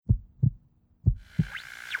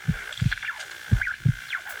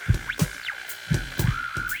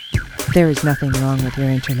There is nothing wrong with your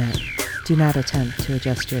internet. Do not attempt to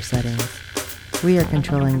adjust your settings. We are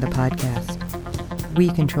controlling the podcast. We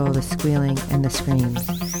control the squealing and the screams.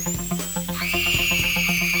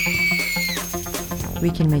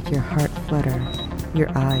 We can make your heart flutter, your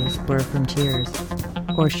eyes blur from tears,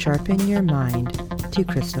 or sharpen your mind to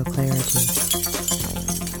crystal clarity.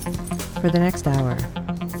 For the next hour,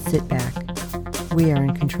 sit back. We are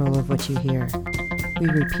in control of what you hear. We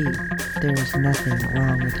repeat, there is nothing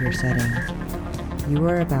wrong with your settings. You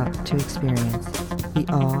are about to experience the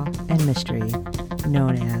awe and mystery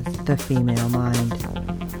known as the female mind.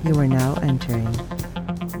 You are now entering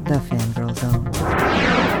the Fangirl Zone.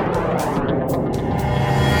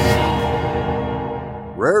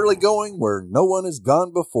 Rarely going where no one has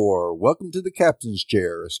gone before. Welcome to the Captain's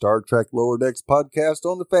Chair, a Star Trek Lower Decks podcast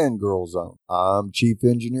on the Fangirl Zone. I'm Chief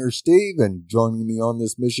Engineer Steve, and joining me on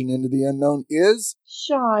this mission into the unknown is...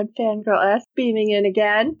 Sean Fangirl S. beaming in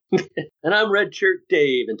again. And I'm Red Shirt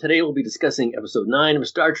Dave, and today we'll be discussing Episode 9 of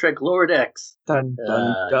Star Trek Lower Decks. Dun,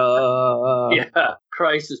 dun, dun. Yeah,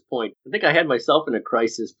 Crisis Point. I think I had myself in a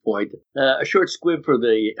crisis point. A short squib for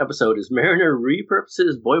the episode is Mariner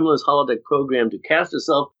repurposes Boimler's holodeck program to cast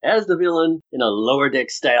herself as the villain in a Lower Deck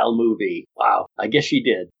style movie. Wow, I guess she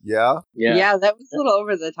did. Yeah, that was a little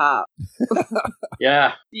over the top.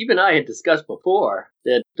 Yeah, even I had discussed before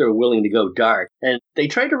that they're willing to go dark. And they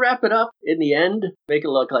tried to wrap it up in the end, make it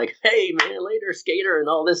look like, hey, man, later, skater, and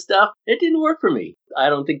all this stuff. It didn't work for me. I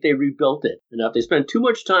don't think they rebuilt it enough. They spent too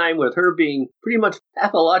much time with her being pretty much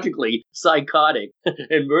pathologically psychotic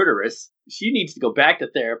and murderous. She needs to go back to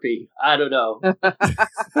therapy. I don't know.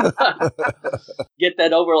 Get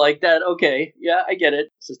that over like that. Okay, yeah, I get it.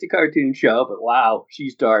 It's just a cartoon show, but wow,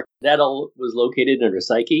 she's dark. That all was located in her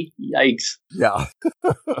psyche? Yikes. Yeah.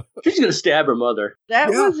 She's going to stab her mother.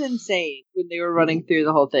 That was insane when they were running through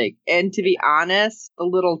the whole thing. And to be honest, the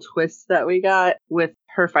little twist that we got with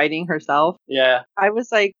her fighting herself. Yeah. I was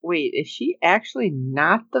like, wait, is she actually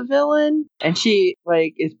not the villain? And she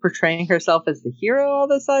is portraying herself as the hero all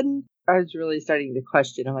of a sudden? I was really starting to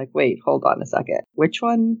question. I'm like, wait, hold on a second. Which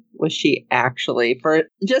one was she actually for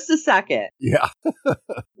just a second? Yeah.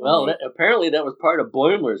 Well, apparently that was part of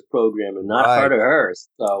Boimler's program and not part of hers.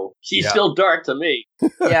 So she's still dark to me.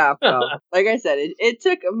 Yeah. Well, like I said, it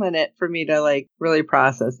took a minute for me to really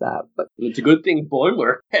process that. But it's a good thing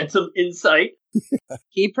Boimler had some insight.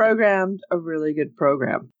 He programmed a really good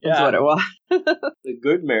program. That's what it was. The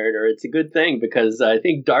good Mariner, it's a good thing because I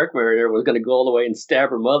think Dark Mariner was going to go all the way and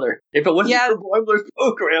stab her mother if it wasn't for Boimler's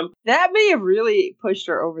program. That may have really pushed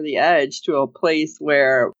her over the edge to a place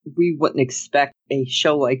where we wouldn't expect a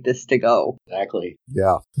show like this to go. Exactly.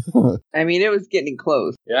 Yeah. I mean, it was getting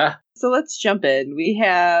close. Yeah. So let's jump in. We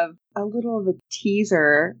have a little of a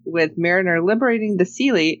teaser with Mariner liberating the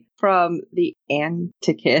Seeley from the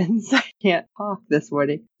Antikins. I can't talk this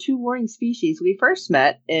morning. Two warring species we first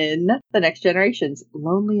met in The Next Generation's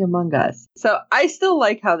Lonely Among Us. So I still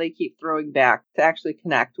like how they keep throwing back to actually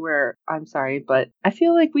connect where, I'm sorry, but I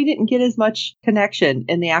feel like we didn't get as much connection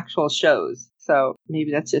in the actual shows. So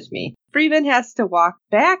maybe that's just me. Freeman has to walk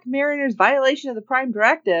back Mariner's violation of the Prime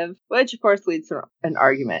Directive, which of course leads to an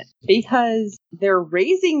argument because they're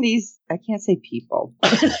raising these, I can't say people.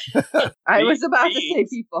 I was about to say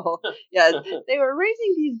people. Yes, they were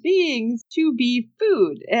raising these beings to be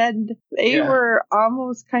food and they were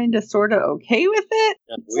almost kind of sort of okay with it.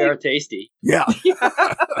 We are tasty. Yeah.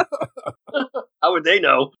 How would they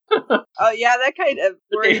know? Oh, yeah, that kind of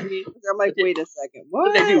worried me. I'm like, wait a second.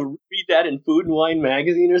 What? Would they do? Read that in Food and Wine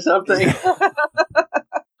magazine or something?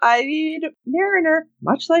 I mean, Mariner,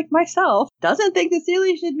 much like myself, doesn't think the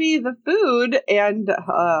Seeley should be the food. And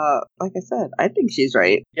like I said, I think she's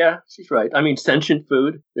right. Yeah, she's right. I mean, sentient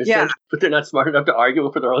food. They're sentient, but they're not smart enough to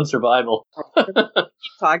argue for their own survival. Keep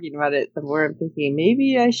talking about it, the more I'm thinking,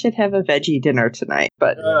 maybe I should have a veggie dinner tonight.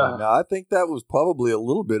 But no, I think that was probably a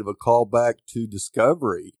little bit of a callback to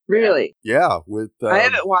Discovery. Really? Yeah, with I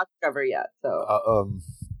haven't watched Discovery yet, so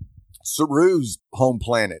Saru's home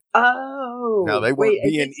planet. Oh. Now, they weren't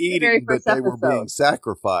being eaten, but they were being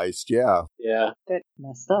sacrificed. Yeah. Yeah. That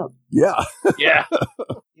messed up. Yeah. Yeah.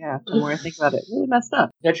 Yeah, the more I think about it, really messed up.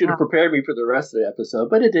 That should have prepared me for the rest of the episode,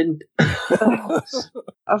 but it didn't.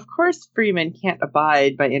 Of course, Freeman can't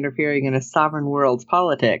abide by interfering in a sovereign world's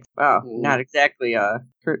politics. Wow, not exactly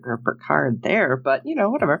Picard there, but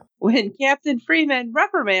whatever. When Captain Freeman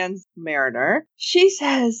reprimands Mariner, she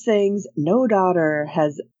says things no daughter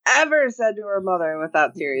has ever said to her mother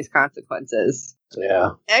without serious consequences. Yeah.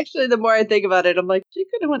 Actually, the more I think about it, I'm like, she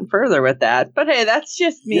could have went further with that. But hey, that's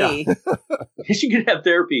just me. Yeah. She could have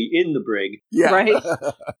therapy in the brig. Yeah. Right?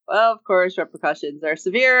 Well, of course, repercussions are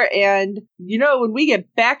severe. And, when we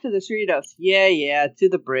get back to the Cerritos, to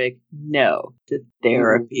the brig. No, to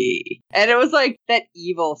therapy. And it was like that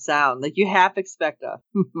evil sound. Like, you half expect a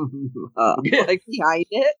like behind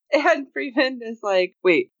it. And Freeman is like,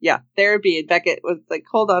 wait, therapy. And Beckett was like,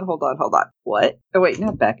 hold on. What? Oh, wait,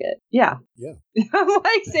 not Beckett. Yeah. I'm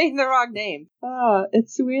like saying the wrong name.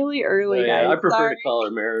 It's really early, guys. I prefer Sorry. to call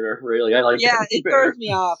her Mariner, really. I like Yeah, that it better. throws me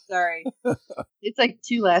off. Sorry. It's like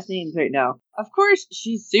 2 last names right now. Of course,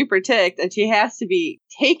 she's super ticked and she has to be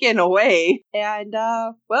taken away. And,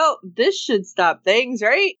 this should stop things,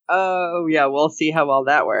 right? Oh, yeah, we'll see how well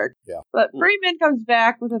that works. Yeah. But Freeman comes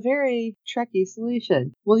back with a very tricky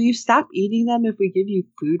solution. Will you stop eating them if we give you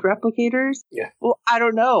food replicators? Yeah. Well, I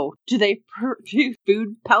don't know. Do they produce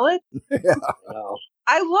food pellets? Yeah. Wow.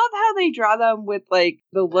 I love how they draw them with, like,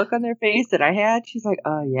 the look on their face that I had. She's like,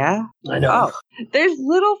 yeah? I know. Oh, there's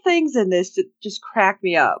little things in this that just crack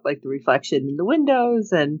me up, like the reflection in the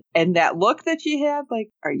windows and that look that she had. Like,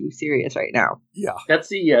 are you serious right now? Yeah. That's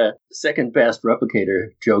the second best replicator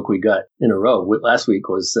joke we got in a row. Last week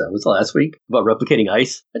was the last week? About replicating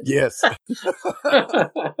ice? Yes. Yeah.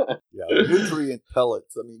 Nutrient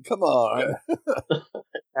pellets. I mean, come on.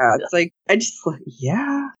 It's like, I just like,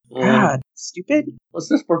 God, stupid. Was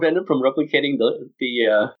this prevented from replicating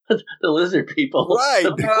the lizard people? Right.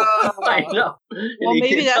 I know. Well,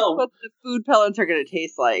 maybe that's what the food pellets are going to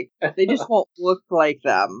taste like. They just won't look like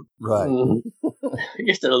them. Right. I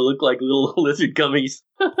guess it'll look like little lizard gummies.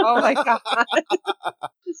 Oh my God.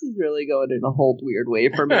 This is really going in a whole weird way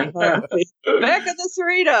for me. Back at the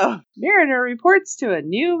Cerrito, Mariner reports to a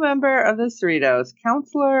new member of the Cerritos,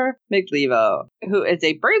 Counselor McLevo, who is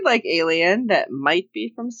a bird-like alien that might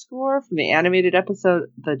be from Score from the animated episode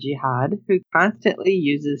The Jihad, who constantly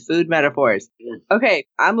uses food metaphors. Okay,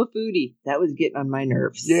 I'm a foodie. That was getting on my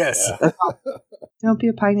nerves. Yes. Don't be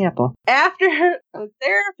a pineapple. After the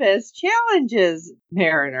therapist challenges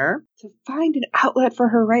Mariner to find an outlet for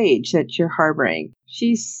her rage that you're harboring,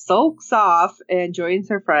 she sulks off and joins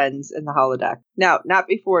her friends in the holodeck. Now, not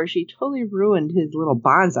before she totally ruined his little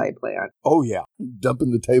bonsai plant. Oh, yeah.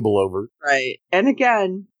 Dumping the table over. Right. And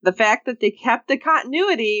again, the fact that they kept the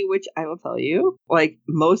continuity, which I will tell you, like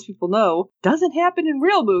most people know, doesn't happen in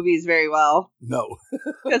real movies very well. No.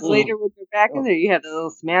 Because later when they're back in there, you have the little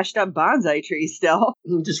smashed up bonsai tree still.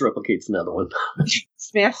 Just replicates another one.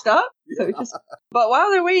 Smashed up? So but while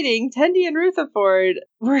they're waiting, Tendi and Rutherford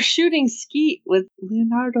were shooting skeet with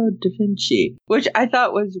Leonardo da Vinci, which I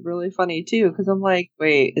thought was really funny too, because I'm like,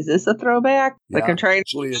 wait, is this a throwback? Yeah, Like I'm trying.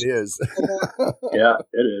 Actually, it is. Yeah,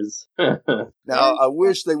 it is. Now, I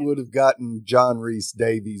wish they would have gotten John Rhys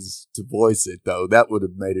Davies to voice it, though. That would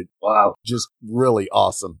have made it just really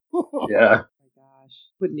awesome. Yeah.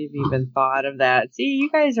 Wouldn't have even thought of that. See,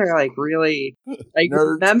 you guys are like really like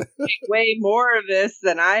Nerds. remembering way more of this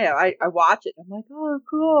than I am. I watch it. I'm like, oh,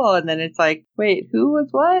 cool. And then it's like, wait, who was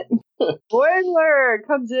what? Boiler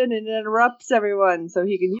comes in and interrupts everyone so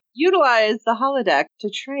he can utilize the holodeck to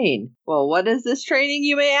train. Well, what is this training,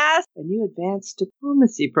 you may ask? A new advanced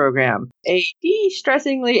diplomacy program. A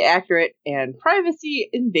de-stressingly accurate and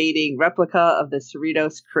privacy-invading replica of the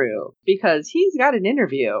Cerritos crew. Because he's got an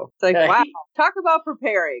interview. It's like, wow, talk about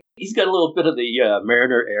preparing. He's got a little bit of the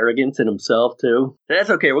Mariner arrogance in himself, too. That's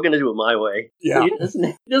okay, we're going to do it my way. Yeah.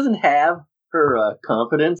 He doesn't have her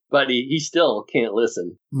confidence, but he still can't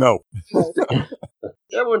listen. No.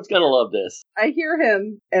 Everyone's going to love this. I hear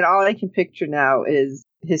him, and all I can picture now is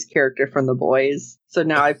his character from The Boys. So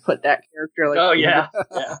now I put that character like... Oh, yeah.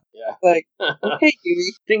 Yeah. Like, hey,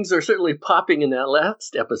 Huey. Things are certainly popping in that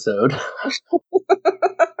last episode.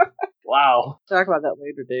 Wow. Talk about that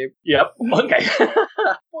later, Dave. Yep. Okay.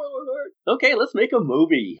 Spoiler alert. Okay, let's make a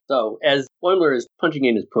movie. So, as Boiler is punching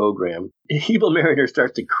in his program, Evil Mariner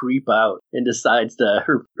starts to creep out and decides that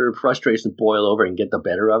her frustrations boil over and get the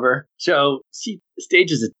better of her. So, she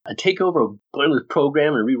stages a takeover of Boiler's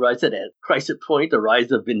program and rewrites it at Crisis Point, The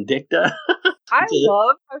Rise of Vindicta. I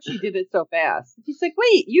love how she did it so fast. He's like,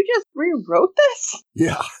 wait, you just rewrote this?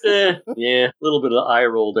 Yeah. Yeah, a little bit of eye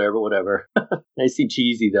roll there, but whatever. Nice and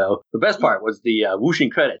cheesy, though. The best part was the whooshing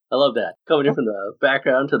credit. I love that. Coming in from the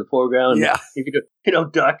background to the foreground. Yeah. If you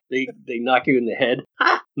don't duck, they knock you in the head.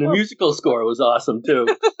 The musical score was awesome, too.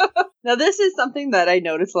 Now, this is something that I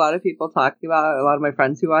notice a lot of people talking about, a lot of my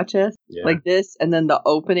friends who watch this, like this, and then the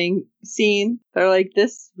opening scene. They're like,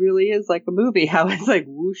 this really is like a movie, how it's like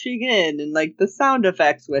whooshing in and like the sound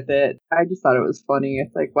effects with it. I just thought it was funny.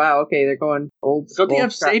 It's like, wow, okay, they're going old school. Don't they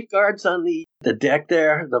have safeguards on the deck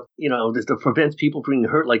there? That prevents people from being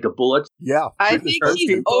hurt, like the bullets? Yeah. I think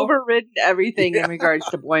he's overridden everything in regards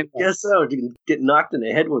to Boimler. Guess so. You can get knocked in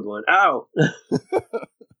the head with one. Ow!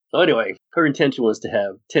 So anyway, her intention was to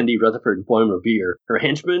have Tendi, Rutherford, and Boimler be her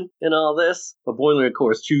henchmen in all this. But Boimler, of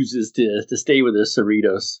course, chooses to stay with the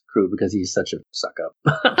Cerritos crew because he's such a suck-up.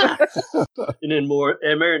 And in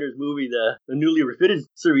Mariner's movie, the newly refitted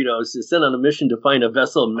Cerritos is sent on a mission to find a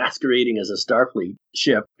vessel masquerading as a Starfleet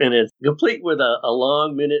ship. And it's complete with a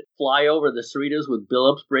long minute flyover the Cerritos with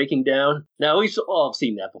Billups breaking down. Now, we've all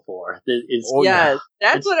seen that before.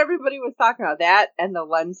 That's what everybody was talking about. That and the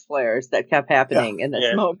lens flares that kept happening in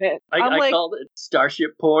this moment. I called it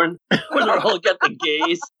starship porn when they all got the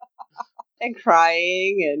gaze. And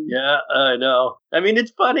crying and... Yeah, I know. I mean, it's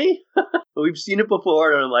funny. We've seen it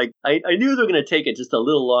before, and I'm like, I knew they were going to take it just a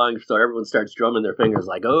little long, so everyone starts drumming their fingers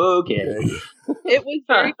like, okay. It was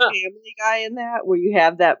very Family Guy in that, where you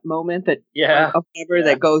have that moment that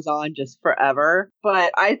that goes on just forever.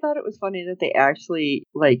 But I thought it was funny that they actually,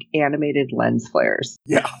 like, animated lens flares.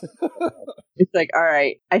 Yeah. It's like, all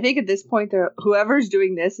right. I think at this point, whoever's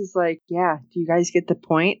doing this is like, yeah, do you guys get the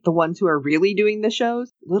point? The ones who are really doing the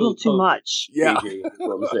shows? Little too much. Yeah.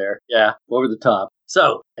 What was there? Yeah, over the top.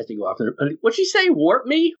 So, as they go off, what'd she say? Warp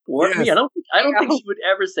me? Warp me? I don't think she would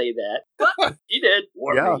ever say that. But she did.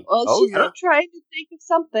 Warp me. Well, she's trying to think of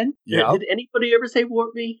something. Yeah. Did anybody ever say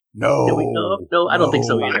warp me? No. Did we know? No, I don't think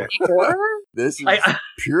so either. This is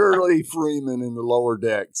purely Freeman in the lower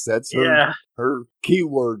decks. That's her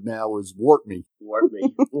keyword now is warp me. Warp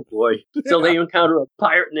me. Oh, boy. So they encounter a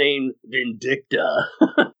pirate named Vindicta,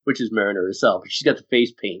 which is Mariner herself. She's got the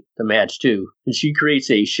face paint to match, too. And she creates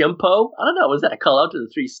a Shempo. I don't know, was that a call out to the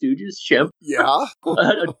Three Stooges? Shemp? Yeah.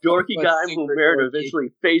 A dorky guy who Mariner eventually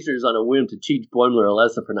phasers on a whim to teach Boimler a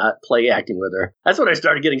lesson for not play acting with her. That's when I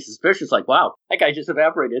started getting suspicious, like, wow, that guy just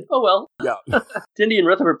evaporated. Oh, well. Yeah. Tendi and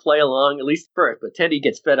Rutherford play along, at least first, but Tendi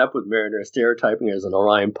gets fed up with Mariner stereotyping her as an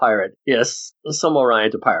Orion pirate. Yes, some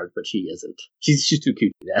Orions are pirates, but she isn't. She's too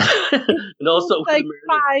cute to do that. And also, like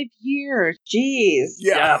 5 years. Jeez.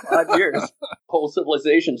 Yeah, 5 years. Whole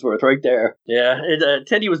civilization's worth right there. Yeah, and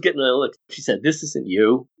Tendi was getting a look. She said, "This isn't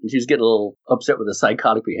you." And she was getting a little upset with the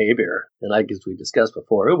psychotic behavior. And I guess we discussed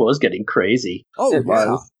before, it was getting crazy. Oh, it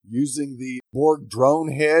was. Using the Borg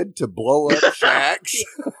drone head to blow up shacks.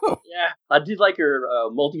 Yeah, I did like her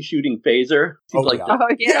multi-shooting phaser. That's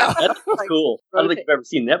cool. I don't think I've ever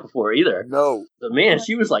seen that before either. No. But man,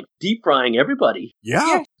 she was like deep frying everybody.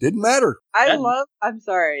 Yeah. Didn't matter. I'm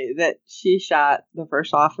sorry that she shot the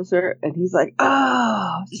first officer and he's like,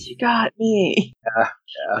 oh, she got me. Yeah.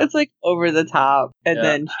 It's like over the top. And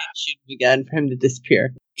then she shoot him again for him to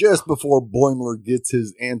disappear. Just before Boimler gets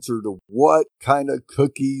his answer to what kind of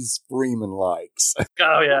cookies Freeman likes.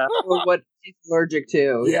 Oh, yeah. Or what he's allergic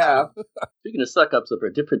to. Yeah. Speaking of suck-ups of a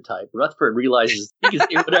different type, Rutherford realizes he can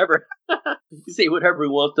say whatever. He can say whatever he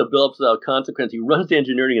wants to Billups without consequence. He runs to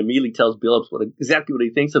engineering and immediately tells Billups exactly what he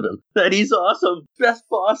thinks of him. That he's awesome. Best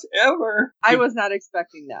boss ever. I was not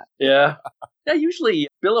expecting that. Yeah. Yeah, usually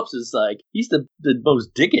Billups is like, he's the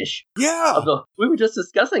most dickish. Yeah. We were just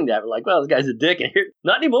discussing that. We're like, well, this guy's a dick. And here,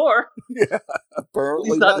 not anymore. Yeah, apparently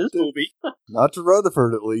at least not in this movie. Not to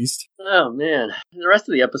Rutherford, at least. Oh, man. The rest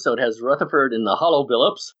of the episode has Rutherford and the Hollow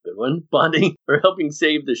Billups, good one, bonding or helping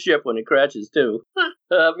save the ship when it crashes, too.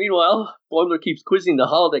 Meanwhile, Boimler keeps quizzing the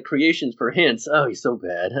holodeck creations for hints. Oh, he's so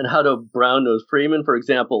bad. And how to brown-nose Freeman, for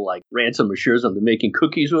example, like Ransom assures him that making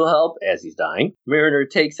cookies will help as he's dying. Mariner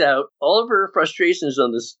takes out all of her frustrations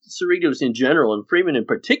on the Cerritos in general, and Freeman in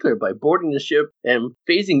particular, by boarding the ship and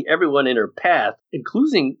phasing everyone in her path,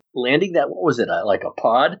 including landing that, what was it, like a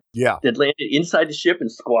pod? Yeah. That landed inside the ship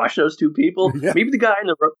and squashed those two people. Yeah. Maybe the guy in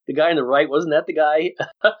the right, wasn't that the guy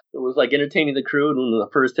that was like entertaining the crew in one of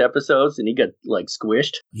the first episodes and he got like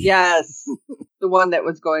squished? Yes. The one that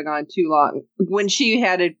was going on too long. When she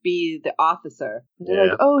had to be the officer. They're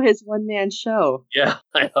like, oh, his one-man show. Yeah,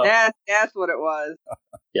 I know. That's what it was.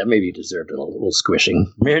 Yeah, maybe he deserved a little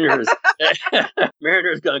squishing. Mariner's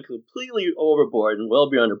gone completely overboard and well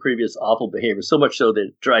beyond her previous awful behavior, so much so that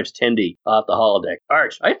it drives Tendi off the holodeck.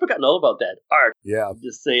 Arch, I'd forgotten all about that. Arch. Yeah.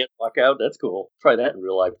 Just say it, walk out, that's cool. Try that in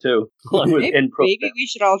real life, too. Maybe we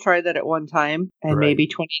should all try that at one time, and maybe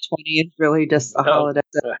 2020 is really just a holodeck.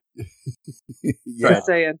 Yeah. Just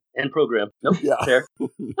saying. End program. Nope. Yeah. There.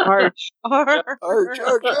 Arch. Arch,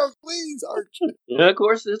 please, Arch. And of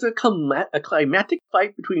course, there's a climatic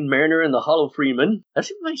fight between Mariner and the Hollow Freeman. I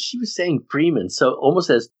seemed like she was saying Freeman, so almost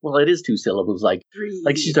as well. It is two syllables, like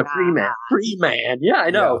she's a free man. Free man. Yeah, I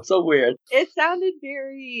know. Yeah. So weird. It sounded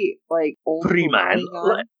very like old. Free man.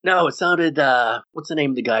 No, it sounded. What's the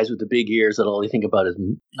name of the guys with the big ears that all they think about is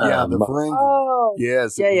The Ferengi. Oh.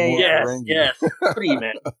 Yes. Yes. Free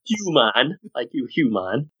man. Human. Like you,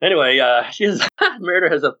 human. Anyway, Mariner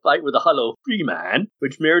has a fight with a Hollow Freeman,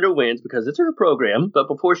 which Mariner wins because it's her program, but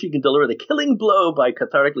before she can deliver the killing blow by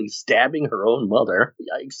cathartically stabbing her own mother,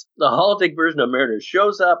 yikes, the holodeck version of Mariner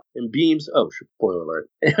shows up and beams, spoiler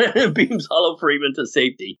alert, beams Hollow Freeman to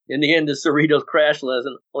safety. In the end, the Cerritos crash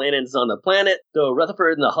lands on the planet, though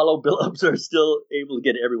Rutherford and the Hollow Billups are still able to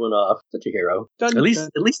get everyone off. Such a hero. At least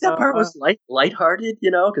that part was lighthearted,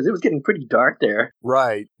 because it was getting pretty dark there.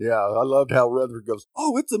 Right. Yeah. I loved how Rutherford goes,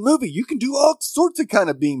 "Oh, it's a movie. You can do all sorts of kind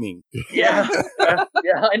of beaming." Yeah.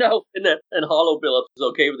 Yeah, I know. And Hollow Billups is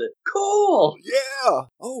okay with it. Cool. Yeah.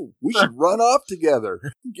 Oh, we should run off together.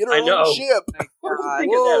 Get our own ship. I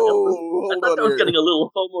thought that was getting a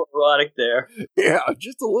little homoerotic there. Yeah,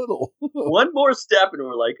 just a little. One more step and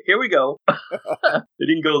we're like, here we go. They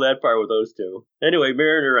didn't go that far with those two. Anyway,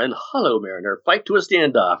 Mariner and Hollow Mariner fight to a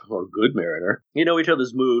standoff, or Good Mariner. You know each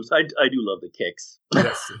other's moves. I do love the kicks.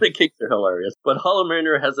 Yes. The kicks are hilarious. But Hollow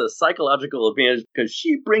Mariner has a psychological advantage because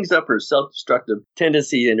she brings up her self-destructive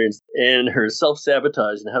tendency and her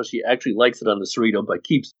self-sabotage and how she actually likes it on the Cerrito but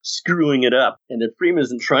keeps screwing it up. And that Freeman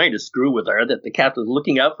isn't trying to screw with her, that the captain's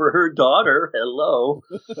looking out for her daughter. Hello.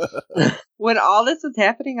 When all this was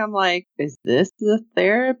happening, I'm like, is this the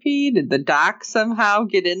therapy? Did the doc somehow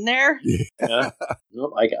get in there? Yeah.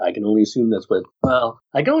 Well, I can only assume that's what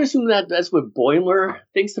Boimler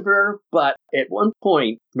thinks of her, but at one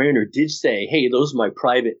point, Mariner did say, "Hey, those are my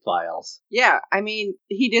private files." Yeah, I mean,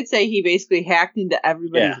 he did say he basically hacked into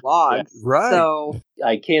everybody's logs. Yeah. Right. So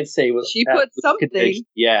I can't say what she put something.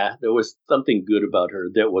 Yeah, there was something good about her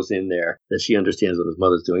that was in there that she understands what his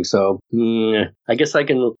mother's doing. So I guess I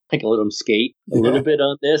can let him skate a little bit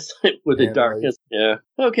on this with the darkness. Right. Yeah.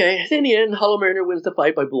 Okay. In the end, Hollow Mariner wins the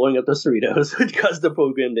fight by blowing up the Cerritos, which caused the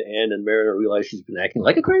program to end, and Mariner realized she's been acting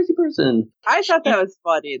like a crazy person. I thought that was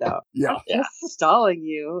funny, though. Yeah. Just stalling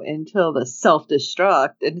you until the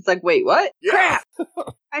self-destruct. And it's like, wait, what? Yeah.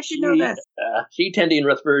 Crap! I should know this. She, Tandy, and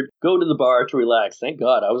Rutherford go to the bar to relax. Thank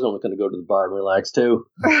God, I was only going to go to the bar and relax, too.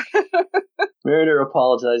 Mariner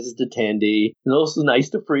apologizes to Tandy, and also nice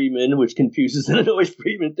to Freeman, which confuses and annoys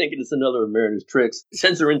Freeman, thinking it's another of Mariner's tricks.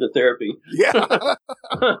 Sends her into therapy. Yeah.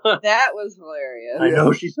 That was hilarious. I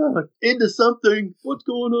know, she's into something. What's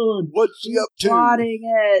going on? What's she up to? Plotting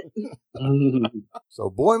it.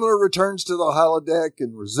 So Boimler returns to the holodeck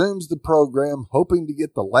and resumes the program, hoping to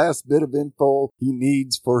get the last bit of info he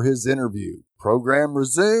needs for his interview. Program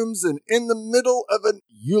resumes, and in the middle of an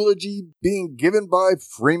eulogy being given by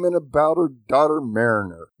Freeman about her daughter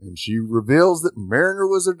Mariner, and she reveals that Mariner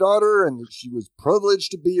was her daughter and that she was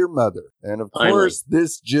privileged to be her mother. And of course,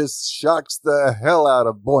 this just shocks the hell out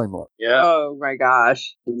of Boimler. Yeah. Oh my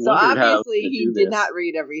gosh. So obviously he did not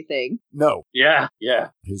read everything. No. Yeah.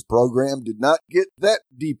 His program did not get that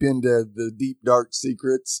deep into the deep, dark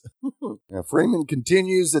secrets. Now, Freeman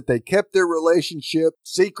continues that they kept their relationship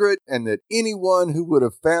secret and that anyone who would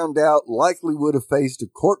have found out likely would have faced a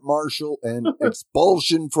court-martial and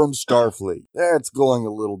expulsion from Starfleet. That's going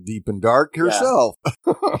a little deep and dark herself.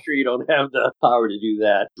 I'm sure you don't have the power to do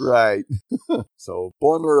that. Right. So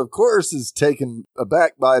Boimler, of course, is taken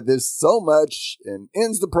aback by this so much and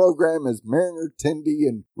ends the program as Mariner, Tendi,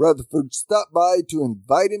 and Rutherford stop by to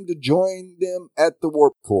invite him to join them at the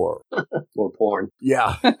warp core. More porn.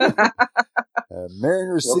 Yeah.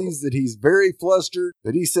 Mariner sees that he's very flustered,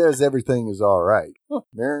 but he says everything is all right.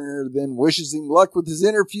 Mariner then wishes him luck with his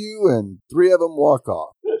interview, and three of them walk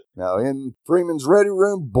off. Now, in Freeman's ready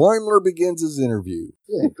room, Boimler begins his interview.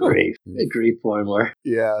 Good grief, Boimler.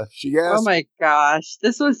 Yeah, she asked... Oh my gosh,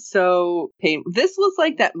 this was so painful. This was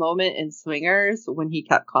like that moment in Swingers when he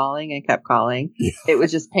kept calling and kept calling. Yeah. It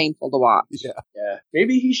was just painful to watch. Yeah.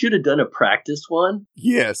 Maybe he should have done a practice one.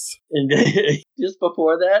 Yes. And just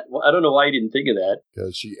before that, well, I don't know why he didn't think of that.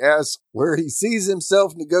 Because she asked where he sees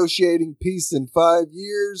himself negotiating peace in 5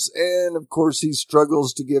 years, and of course he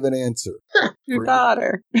struggles to give an answer. Your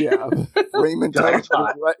daughter. Yeah. Freeman tells him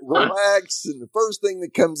to relax, and the first thing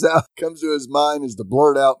that comes to his mind is to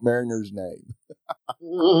blurt out Mariner's name.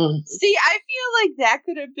 See, I feel like that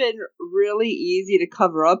could have been really easy to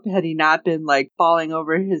cover up had he not been like falling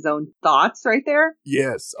over his own thoughts right there.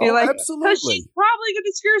 Yes. Absolutely. Because she's probably going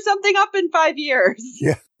to screw something up in 5 years.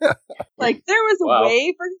 Yeah. Like, there was a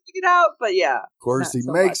way for him to get out, but yeah. Of course, he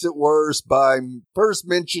makes it worse by first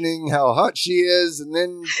mentioning how hot she is and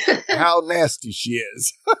then how nasty she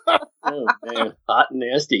is. Oh, man. Hot and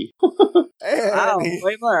nasty. And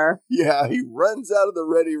way more. Yeah, he runs out of the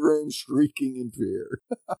ready room shrieking in fear.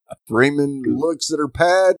 Freeman looks at her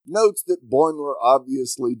pad, notes that Boimler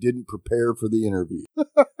obviously didn't prepare for the interview.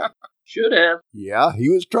 Should have. Yeah, he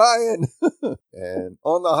was trying. And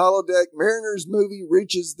on the holodeck, Mariner's movie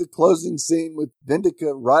reaches the closing scene with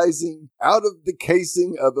Vendica rising out of the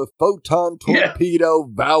casing of a photon torpedo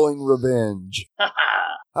vowing revenge.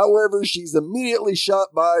 However, she's immediately shot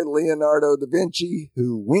by Leonardo da Vinci,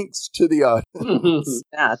 who winks to the audience.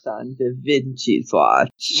 That's on Da Vinci's watch.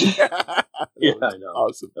 Yeah, I know.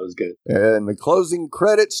 Awesome. That was good. And the closing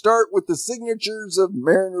credits start with the signatures of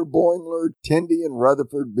Mariner, Boimler, Tendi, and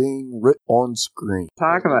Rutherford being written on screen.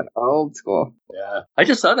 Talk about old school. Yeah. I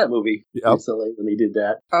just saw that movie recently when they did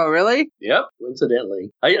that. Oh, really? Yep,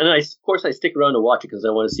 coincidentally. Of course, I stick around to watch it because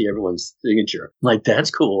I want to see everyone's signature. I'm like,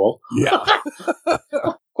 that's cool. Yeah.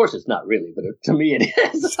 Of course, it's not really, but to me it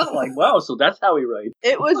is. I'm like, wow, so that's how he writes.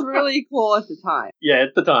 It was really cool at the time. Yeah,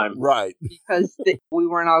 at the time. Right. Because we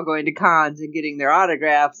weren't all going to cons and getting their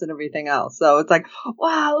autographs and everything else. So it's like,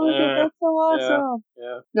 wow, look at that's so awesome.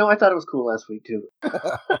 Yeah. No, I thought it was cool last week, too.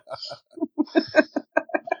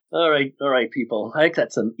 All right, people. I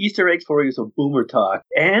got some Easter eggs for you, so boomer talk.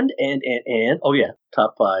 And, oh yeah,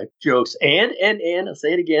 top 5 jokes. And, I'll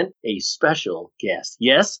say it again, a special guest.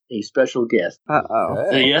 Yes, a special guest. Uh-oh.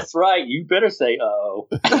 Hey. Yes, right. You better say uh-oh.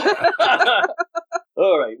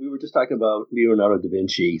 All right, we were just talking about Leonardo da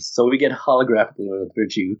Vinci. So we get holographic Leonardo da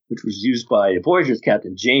Vinci, which was used by Voyager's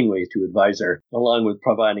Captain Janeway to advise her, along with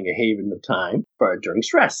providing a haven of time for during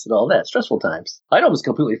stress and all that, stressful times. I'd almost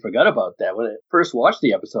completely forgot about that. When I first watched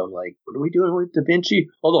the episode, I'm like, what are we doing with da Vinci?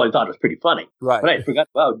 Although I thought it was pretty funny. Right. But I forgot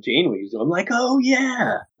about Janeway. So I'm like, oh,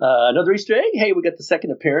 yeah. Another Easter egg. Hey, we got the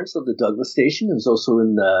second appearance of the Douglas Station. It was also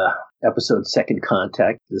in the episode Second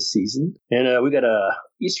Contact this season. And we got a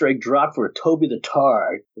Easter egg drop for Toby the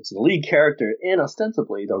Tard. It's the lead character and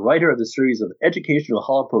ostensibly the writer of the series of educational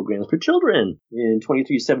hall programs for children. In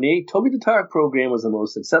 2378, Toby the Tard program was the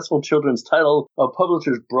most successful children's title of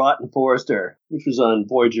publishers Brought and Forrester, which was on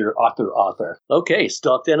Voyager Author. Okay,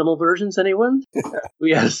 stuffed animal versions, anyone?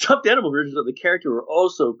 We had stuffed animal versions of the character were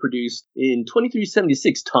also produced. In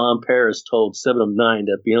 2376, Tom Paris told 7 of 9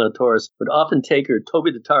 that Fiona Torres would often take her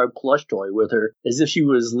Toby the Tard plush toy with her as if she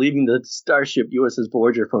was leaving the starship USS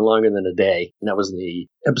Voyager for longer than a day. And that was in the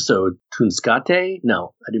episode Tunskate?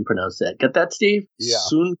 No, I didn't pronounce that. Got that, Steve? Yeah.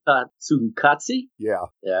 Sunkatsi? Yeah.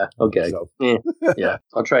 Yeah, okay. So. Yeah,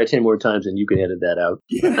 I'll try it 10 more times and you can edit that out.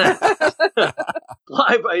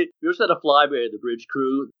 Flyby. We also had a flyby of the bridge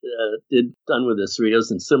crew done with the Cerritos,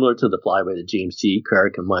 and similar to the flyby that James T.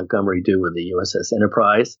 Kirk and Montgomery do with the USS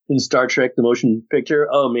Enterprise. In Star Trek, the motion picture,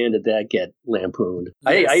 oh man, did that get lampooned.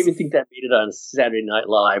 Yes. I even think that made it on Saturday Night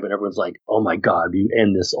Live, and everyone's like, oh my God, you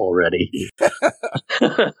end this already.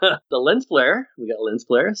 The lens flare. We got lens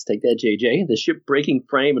flares. Take that, JJ. The ship breaking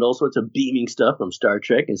frame and all sorts of beaming stuff from Star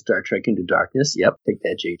Trek and Star Trek Into Darkness. Yep, take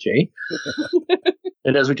that, JJ.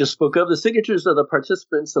 And as we just spoke of, the signatures of the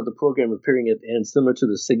participants of the program appearing at the end, similar to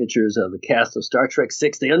the signatures of the cast of Star Trek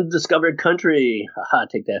VI, The Undiscovered Country. Haha,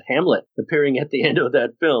 take that, Hamlet, appearing at the end of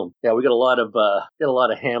that film. Yeah, we got a lot of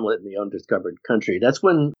Hamlet in The Undiscovered Country. That's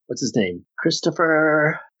when, what's his name?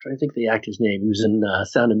 Christopher... trying to think of the actor's name. He was in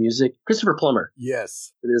Sound of Music. Christopher Plummer.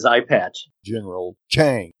 Yes. With his eye patch. General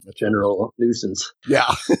Chang. General nuisance.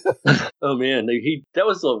 Yeah. Oh man, that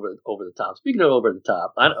was over the top. Speaking of over the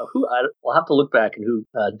top, I'll have to look back and who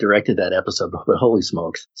directed that episode. But holy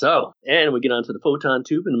smokes! So, and we get onto the photon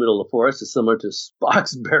tube in the middle of the forest. It's similar to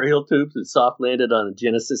Spock's burial tube that soft landed on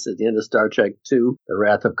Genesis at the end of Star Trek II: The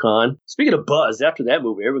Wrath of Khan. Speaking of buzz, after that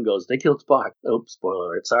movie, everyone goes, "They killed Spock." Oh, spoiler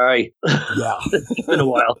alert! Sorry. Yeah. It's been a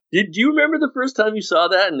while. Do you remember the first time you saw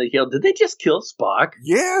that? And did they just kill Spock?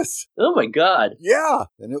 Yes. Oh my God. Yeah.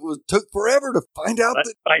 And it took forever to find out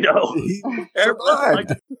that I know. he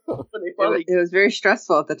survived. It was very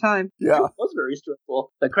stressful at the time. Yeah. It was very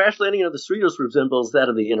stressful. The crash landing of the Cerritos resembles that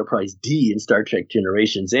of the Enterprise D in Star Trek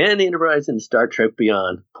Generations and the Enterprise in Star Trek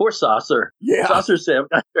Beyond. Poor Saucer. Yeah. Saucer said,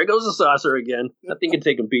 there goes the Saucer again. Nothing can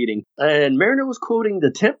take a beating. And Mariner was quoting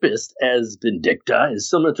The Tempest as Vindicta is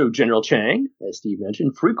similar to General Chang, as Steve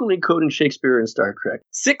mentioned, frequently quoting Shakespeare in Star Trek.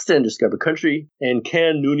 6, Undiscovered Country, and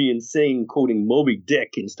Can Noonien Singh quoting Moby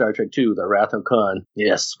Dick in Star Trek II, The Wrath of Khan.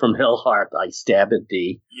 Yes, from Hellheart, I stab at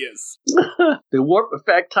thee. Yes. The warp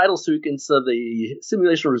effect title sequence of the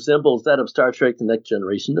simulation resembles that of Star Trek The Next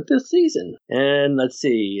Generation, the 5th season. And let's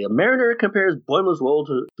see, Mariner compares Boimler's role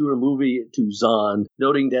to her movie to Zahn,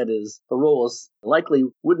 noting that his role likely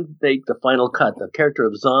wouldn't make the final cut. The character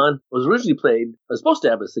of Zahn was supposed to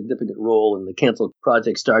have a significant role in the canceled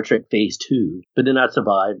project Star Trek Phase 2, but did not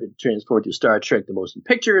survive. It transformed to Star Trek The Motion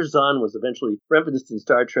Picture. Zahn was eventually referenced in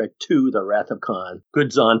Star Trek II, The Wrath of Khan.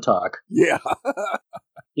 Good Zahn talk. Yeah.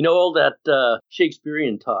 You know, all that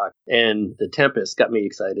Shakespearean talk and The Tempest got me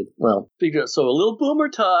excited. Well, so a little boomer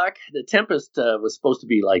talk. The Tempest was supposed to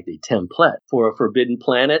be like the template for a forbidden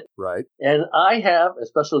planet. Right. And I have a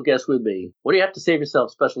special guest with me. What do you have to say for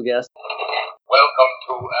yourself, special guest? Welcome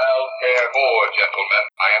to Altair Moore, gentlemen.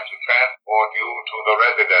 I am to transport you to the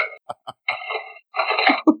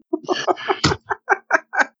residence.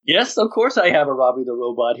 Yes, of course I have a Robbie the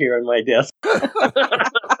Robot here on my desk.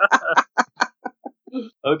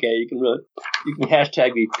 Okay, you can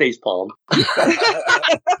hashtag me facepalm.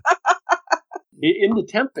 In The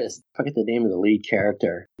Tempest, I forget the name of the lead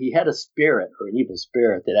character, he had a spirit, or an evil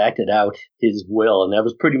spirit, that acted out his will, and that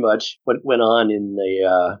was pretty much what went on in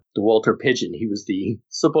the Walter Pigeon. He was the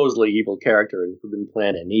supposedly evil character in Forbidden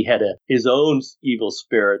Planet, and he had his own evil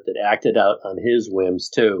spirit that acted out on his whims,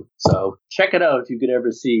 too. So, check it out if you could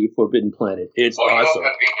ever see Forbidden Planet. It's For awesome. your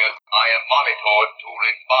convenience, I am monitored to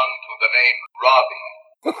respond to the name Robbie.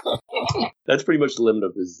 That's pretty much the limit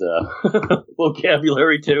of his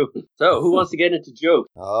vocabulary, too. So, who wants to get into jokes?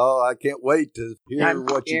 Oh, I can't wait to hear I'm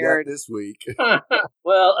what scared. you got this week.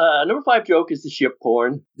 Well, number 5 joke is the ship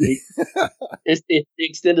porn. It's the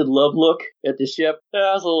extended love look at the ship. It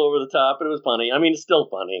was a little over the top, but it was funny. I mean, it's still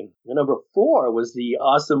funny. And number 4 was the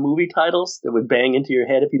awesome movie titles that would bang into your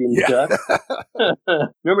head if you didn't duck.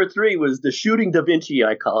 Number 3 was the shooting Da Vinci,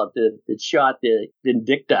 I call it, that shot the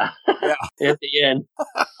Vindicta at the end.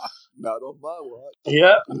 Not on my watch.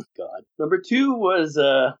 Yeah. God. Number 2 was,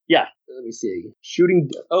 let me see.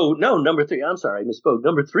 Number 3. I'm sorry, I misspoke.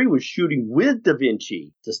 Number 3 was shooting with Da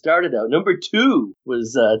Vinci to start it out. Number 2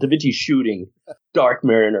 was Da Vinci shooting Dark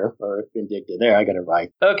Mariner or Vindicta. There, I got it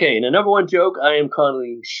right. Okay, and the number 1 joke I am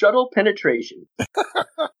calling shuttle penetration.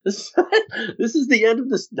 This is the end of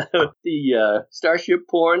the starship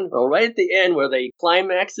porn, or right at the end where they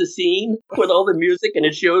climax the scene with all the music and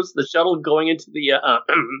it shows the shuttle going into the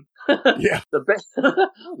Yeah. the best.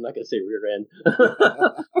 I'm not gonna say rear end.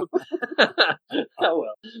 Oh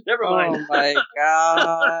well, never mind. Oh my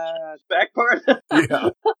god. Back part. Yeah.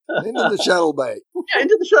 Into the shuttle bay. Yeah,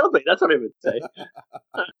 into the shuttle bay. That's what I would say.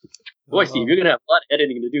 Boy, Steve, you're gonna have a lot of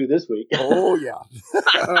editing to do this week. Oh yeah.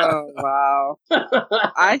 Oh wow.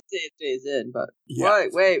 I say it stays in, but Yeah.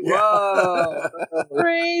 wait, Yeah. whoa.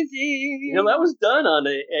 Crazy. You know, that was done on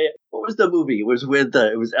what was the movie? It was with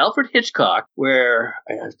it was Alfred Hitchcock, where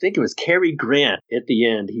I think it was Cary Grant at the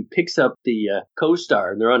end. He picks up the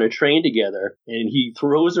co-star, and they're on a train together, and he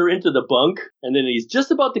throws her into the bunk, and then he's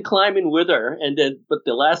just about to climb in with her, but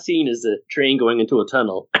the last scene is a train going into a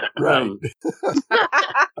tunnel. Right.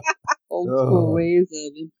 Old school ways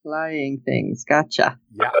of implying things. Gotcha.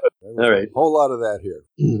 Yeah. All right. A whole lot of that here.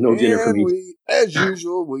 No dinner for me. We, as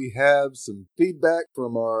usual, we have some feedback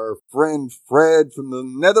from our friend Fred from the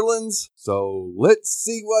Netherlands. So let's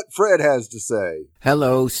see what Fred has to say.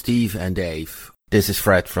 Hello, Steve and Dave. This is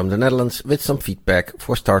Fred from the Netherlands with some feedback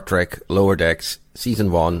for Star Trek Lower Decks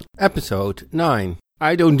Season 1, Episode 9.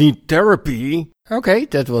 I don't need therapy. Okay,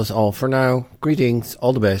 that was all for now. Greetings,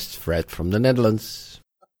 all the best, Fred from the Netherlands.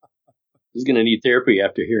 He's going to need therapy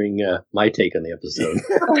after hearing my take on the episode.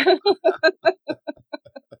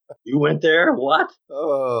 You went there? What?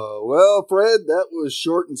 Oh, well, Fred, that was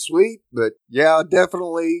short and sweet, but yeah,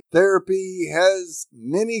 definitely therapy has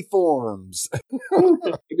many forms.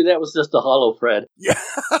 Maybe that was just a hollow Fred. Yeah.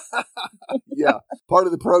 Yeah, part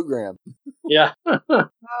of the program. Yeah.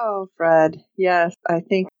 Oh, Fred. Yes, I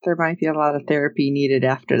think there might be a lot of therapy needed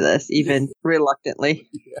after this, even reluctantly.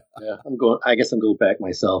 Yeah, I guess I'm going back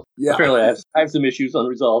myself. Yeah. Apparently I have some issues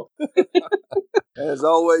unresolved. As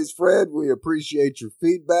always, Fred, we appreciate your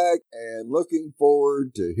feedback and looking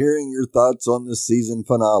forward to hearing your thoughts on the season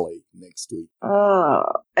finale next week. Oh,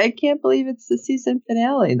 I can't believe it's the season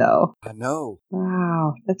finale, though. I know.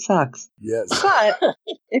 Wow, that sucks. Yes. But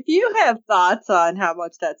if you have thoughts on how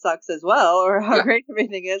much that sucks as well, or how great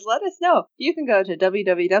everything is, let us know. You can go to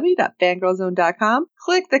www.fangirlzone.com,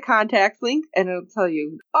 click the contact link, and it'll tell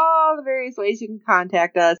you all the various ways you can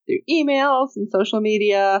contact us through emails and social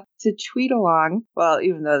media, to tweet along time. Well,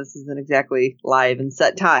 even though this isn't exactly live and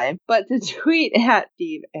set time. But to tweet at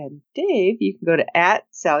Steve and Dave, you can go to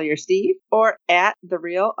 @SallyOrSteve or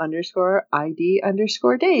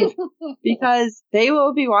 @TheReal_ID_Dave. Because they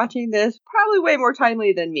will be watching this probably way more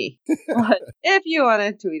timely than me. But if you want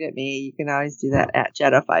to tweet at me, you can always do that at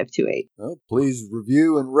Jetta528. Well, please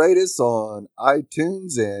review and rate us on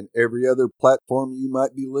iTunes and every other platform you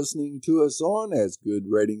might be listening to us on, as good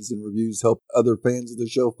ratings and reviews help other fans of the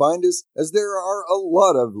show find us, as there are a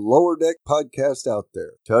lot of Lower Deck podcasts out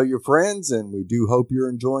there. Tell your friends, and we do hope you're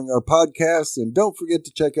enjoying our podcast, and don't forget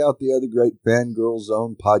to check out the other great Fangirl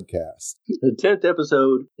Zone podcast. The 10th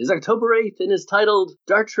episode is October 8th and is titled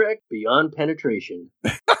Star Trek Beyond Penetration.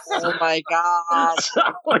 Oh my God.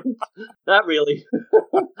 Not really.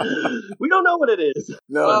 We don't know what it is.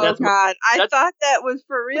 No. Oh God. I thought that was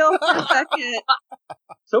for real for a second.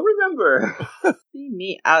 So remember. See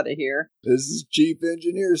me out of here. This is Chief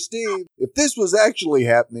Engineer Steve. If this was actually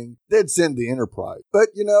happening, they'd send the Enterprise. But,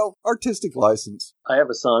 artistic license. I have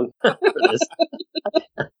a song for this.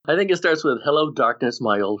 I think it starts with Hello Darkness,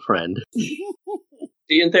 my old friend. See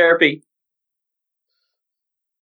you in therapy.